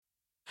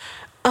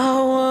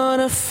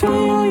wanna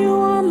feel you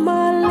on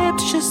my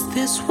lips just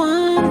this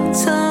one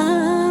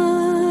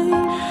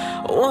time.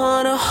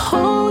 Wanna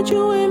hold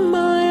you in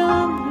my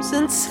arms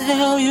and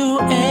tell you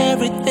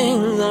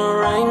everything's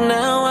alright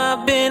now.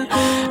 I've been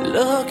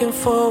looking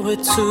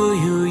forward to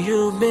you,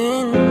 you've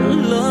been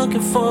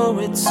looking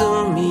forward to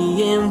me,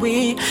 and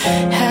we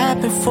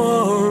happen for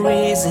a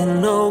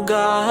reason, oh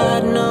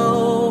God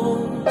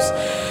knows.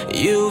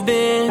 You've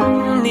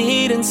been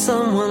needing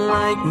someone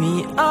like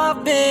me,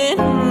 I've been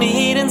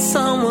needing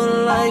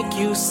someone like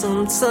you.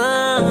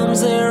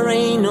 Sometimes there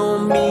ain't no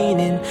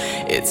meaning,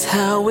 it's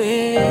how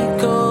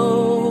it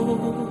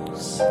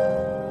goes.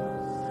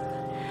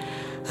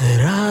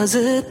 राज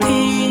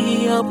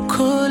थी अब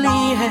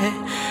खुली है,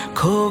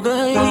 खो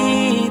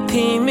गई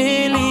थी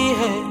मिली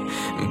है,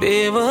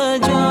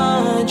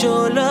 बेवजह जो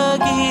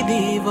लगी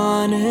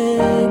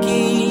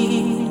दीवानगी।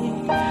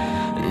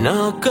 ना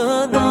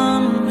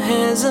कदम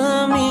है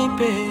ज़मीं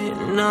पे,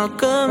 ना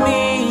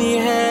कमी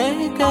है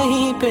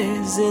कहीं पे,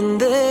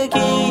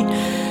 जिंदगी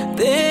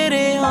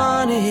तेरे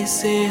आने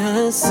से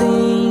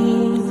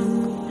हसीन।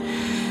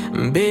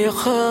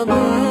 बेखबर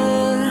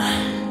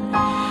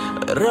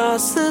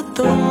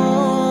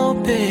रास्तों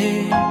पे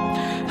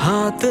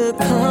हाथ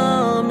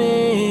थामे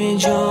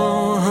जो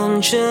हम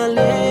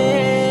चले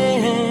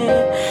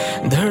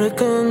हैं,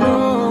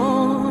 धड़कनों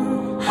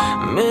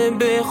में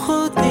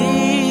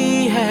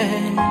बेखुदी है,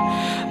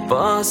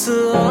 पास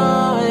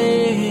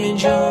आए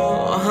जो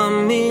हम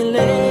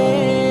मिले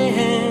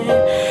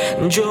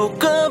हैं। जो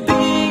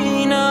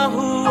कभी ना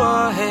हुआ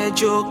है,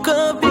 जो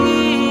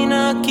कभी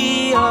ना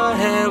किया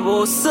है,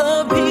 वो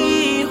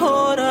सभी हो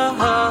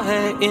रहा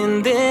है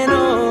इन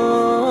दिनों।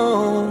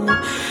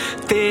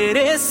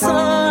 तेरे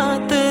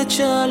साथ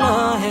चला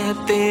है,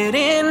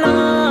 तेरे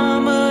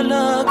नाम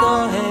लगा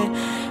है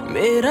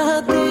मेरा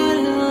दिल।